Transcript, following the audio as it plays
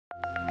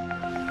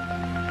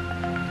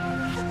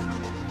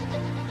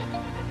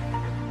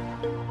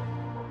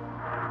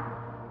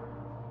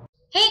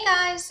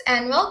guys,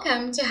 and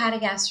welcome to How to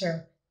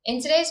Gastro.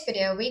 In today's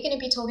video, we're going to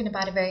be talking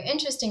about a very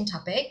interesting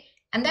topic,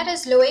 and that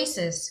is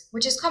Loiasis,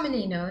 which is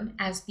commonly known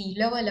as the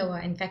Loa Loa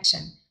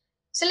infection.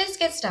 So let's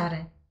get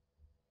started.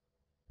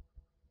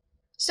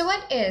 So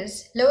what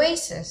is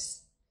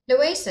Loiasis?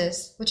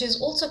 Loiasis, which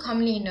is also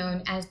commonly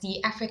known as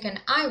the African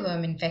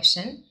eyeworm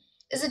infection,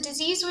 is a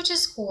disease which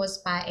is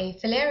caused by a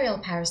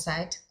filarial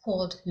parasite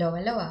called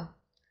Loa Loa.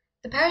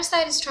 The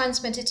parasite is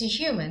transmitted to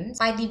humans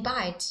by the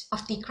bite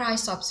of the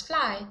chrysops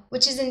fly,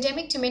 which is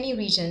endemic to many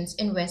regions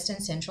in West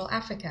and Central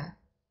Africa.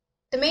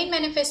 The main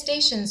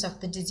manifestations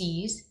of the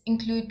disease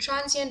include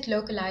transient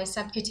localized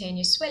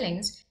subcutaneous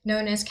swellings,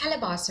 known as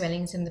Calabar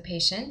swellings in the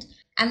patient,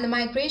 and the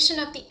migration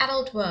of the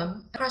adult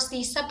worm across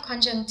the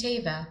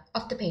subconjunctiva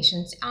of the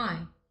patient's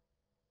eye.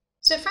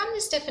 So from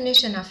this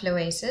definition of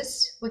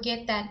Loiasis, we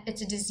get that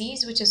it's a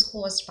disease which is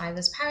caused by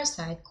this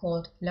parasite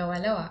called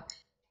Loa Loa.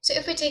 So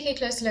if we take a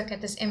close look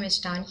at this image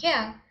down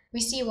here,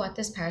 we see what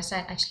this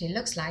parasite actually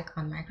looks like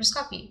on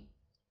microscopy.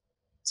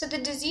 So the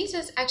disease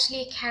is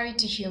actually carried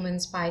to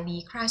humans by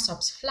the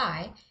chrysops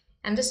fly,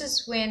 and this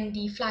is when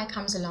the fly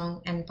comes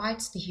along and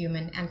bites the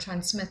human and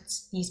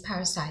transmits these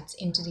parasites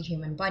into the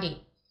human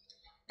body.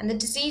 And the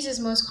disease is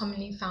most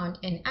commonly found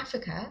in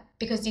Africa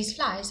because these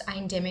flies are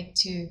endemic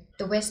to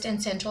the West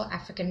and Central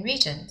African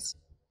regions.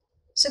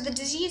 So the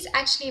disease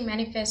actually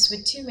manifests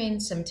with two main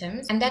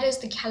symptoms, and that is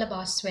the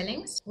Calabar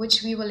swellings,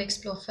 which we will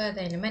explore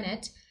further in a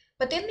minute.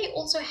 But then they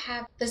also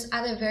have this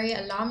other very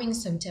alarming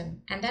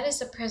symptom, and that is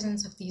the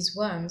presence of these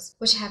worms,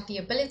 which have the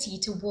ability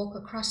to walk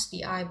across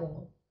the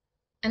eyeball.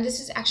 And this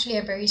is actually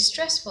a very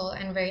stressful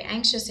and very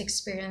anxious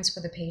experience for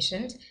the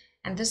patient,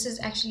 and this is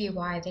actually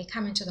why they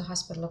come into the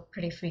hospital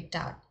pretty freaked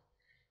out.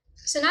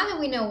 So now that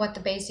we know what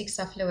the basics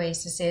of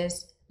Loiasis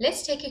is,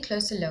 let's take a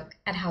closer look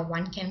at how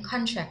one can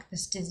contract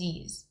this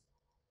disease.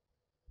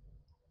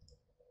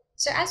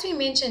 So as we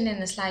mentioned in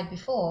the slide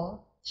before,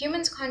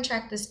 humans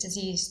contract this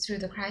disease through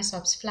the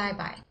chrysops fly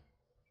bite.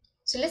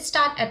 So let's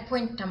start at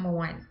point number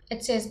 1.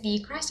 It says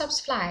the chrysops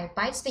fly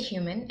bites the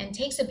human and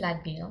takes a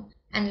blood meal,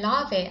 and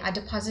larvae are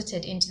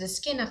deposited into the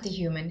skin of the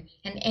human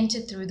and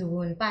enter through the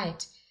wound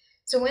bite.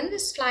 So when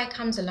this fly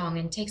comes along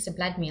and takes a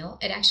blood meal,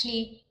 it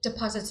actually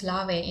deposits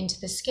larvae into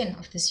the skin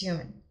of this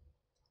human.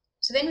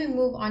 So then we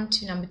move on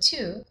to number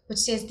 2, which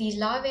says these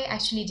larvae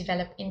actually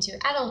develop into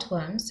adult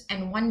worms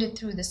and wander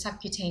through the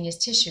subcutaneous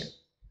tissue.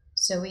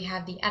 So we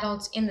have the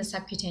adults in the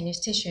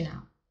subcutaneous tissue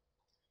now.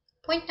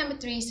 Point number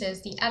 3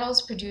 says the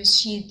adults produce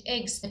sheathed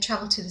eggs that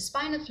travel to the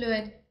spinal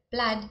fluid,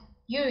 blood,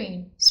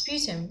 urine,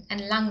 sputum,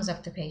 and lungs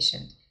of the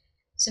patient.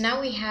 So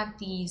now we have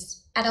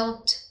these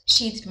adult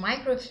sheathed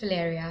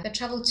microfilaria that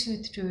travel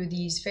through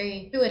these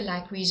very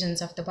fluid-like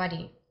regions of the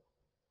body.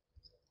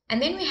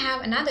 And then we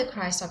have another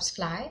chrysops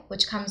fly,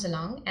 which comes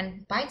along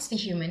and bites the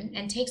human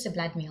and takes a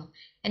blood meal,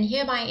 and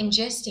hereby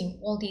ingesting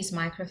all these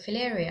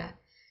microfilaria.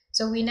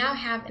 So we now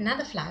have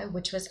another fly,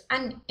 which was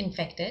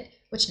uninfected,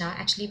 which now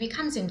actually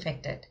becomes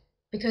infected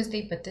because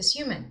they bit this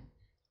human.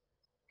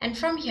 And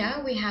from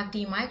here, we have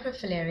the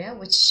microfilaria,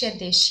 which shed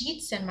their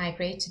sheaths and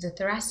migrate to the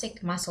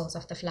thoracic muscles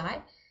of the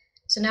fly.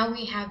 So now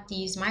we have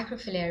these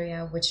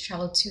microfilaria, which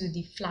travel to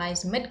the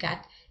fly's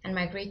midgut and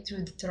migrate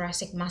through the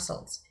thoracic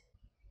muscles.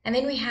 And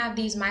then we have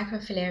these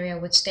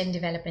microfilaria which then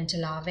develop into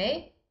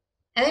larvae.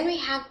 And then we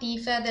have the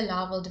further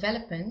larval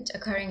development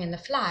occurring in the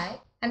fly.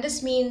 And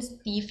this means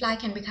the fly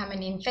can become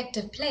an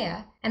infective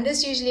player. And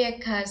this usually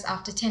occurs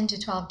after 10 to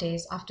 12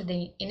 days after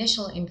the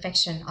initial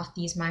infection of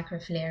these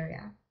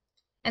microfilaria.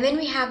 And then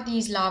we have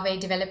these larvae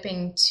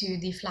developing to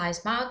the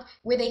fly's mouth,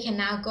 where they can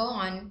now go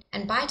on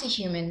and bite a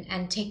human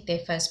and take their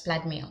first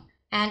blood meal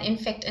and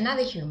infect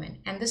another human.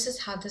 And this is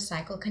how the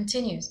cycle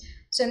continues.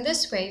 So in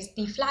this way,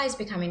 the flies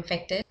become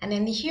infected and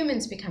then the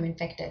humans become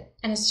infected.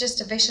 And it's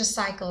just a vicious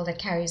cycle that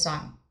carries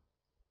on.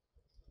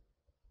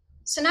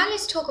 So now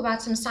let's talk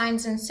about some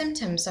signs and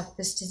symptoms of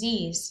this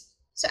disease.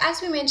 So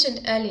as we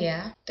mentioned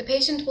earlier, the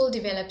patient will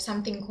develop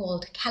something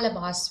called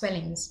Calabar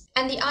swellings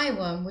and the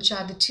eyeworm, which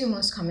are the two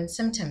most common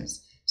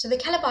symptoms. So the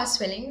Calabar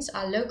swellings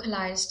are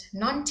localized,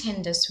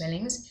 non-tender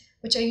swellings,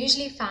 which are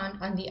usually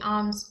found on the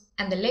arms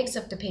and the legs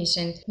of the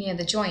patient near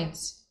the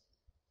joints.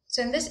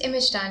 So in this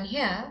image down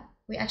here,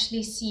 we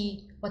actually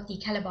see what the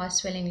Calabar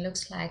swelling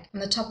looks like on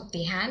the top of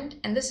the hand,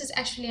 and this is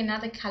actually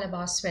another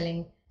Calabar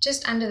swelling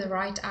just under the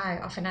right eye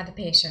of another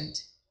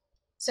patient.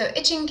 So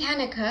itching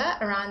can occur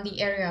around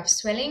the area of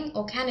swelling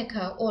or can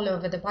occur all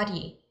over the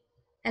body.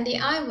 And the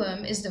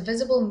eyeworm is the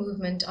visible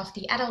movement of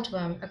the adult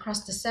worm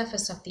across the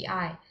surface of the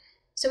eye.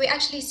 So we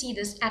actually see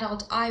this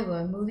adult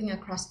eyeworm moving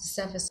across the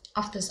surface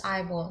of this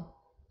eyeball.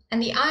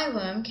 And the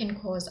eyeworm can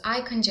cause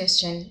eye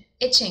congestion,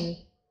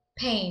 itching,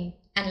 pain,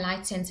 and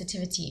light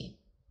sensitivity.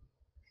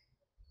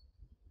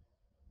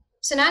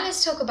 So now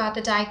let's talk about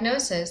the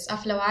diagnosis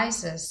of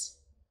Loiasis.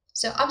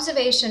 So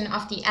observation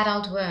of the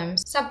adult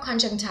worms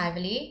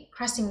subconjunctivally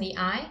crossing the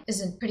eye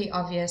is a pretty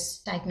obvious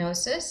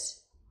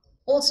diagnosis.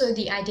 Also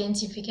the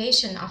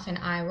identification of an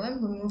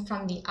eyeworm removed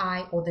from the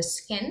eye or the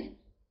skin.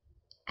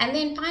 And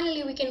then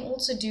finally we can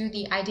also do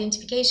the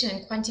identification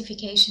and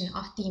quantification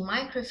of the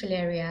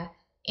microfilaria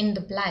in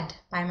the blood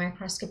by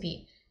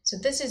microscopy. So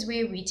this is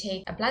where we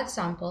take a blood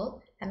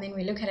sample and then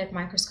we look at it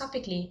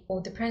microscopically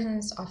for the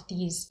presence of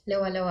these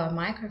Loa Loa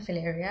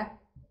microfilaria.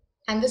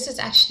 And this is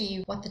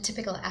actually what the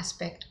typical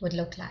aspect would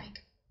look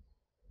like.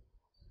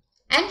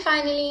 And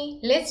finally,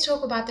 let's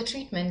talk about the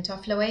treatment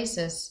of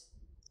Loiasis.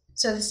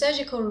 So the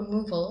surgical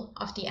removal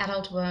of the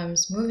adult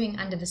worms moving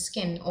under the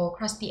skin or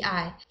across the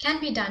eye can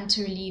be done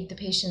to relieve the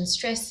patient's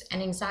stress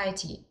and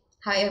anxiety.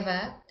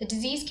 However, the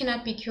disease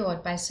cannot be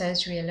cured by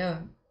surgery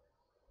alone.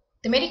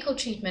 The medical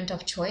treatment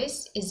of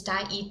choice is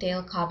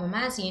diethyl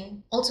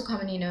carbamazine, also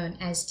commonly known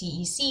as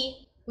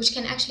DEC, which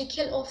can actually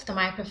kill off the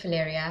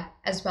microfilaria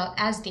as well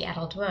as the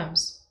adult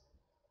worms.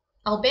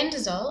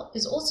 Albendazole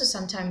is also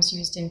sometimes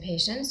used in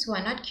patients who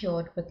are not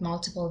cured with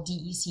multiple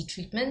DEC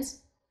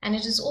treatments, and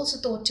it is also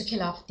thought to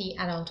kill off the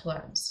adult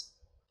worms.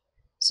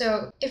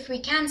 So if we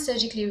can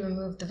surgically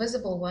remove the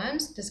visible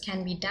worms, this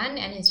can be done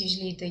and is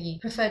usually the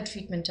preferred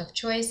treatment of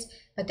choice,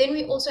 but then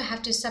we also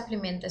have to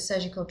supplement the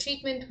surgical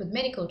treatment with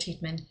medical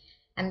treatment,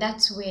 and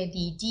that's where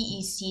the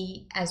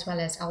DEC as well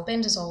as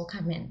albendazole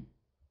come in.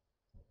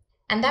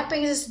 And that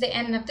brings us to the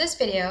end of this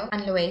video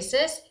on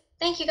Loiasis.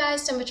 Thank you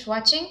guys so much for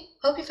watching.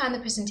 Hope you found the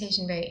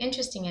presentation very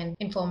interesting and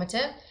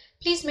informative.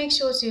 Please make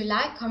sure to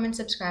like, comment,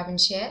 subscribe, and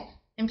share.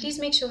 And please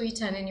make sure you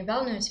turn on your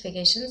bell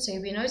notifications so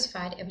you'll be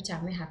notified every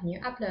time we have a new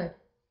upload.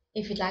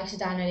 If you'd like to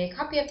download a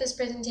copy of this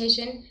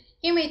presentation,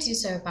 you may do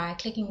so by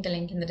clicking the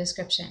link in the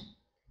description.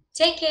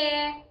 Take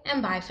care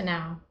and bye for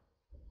now.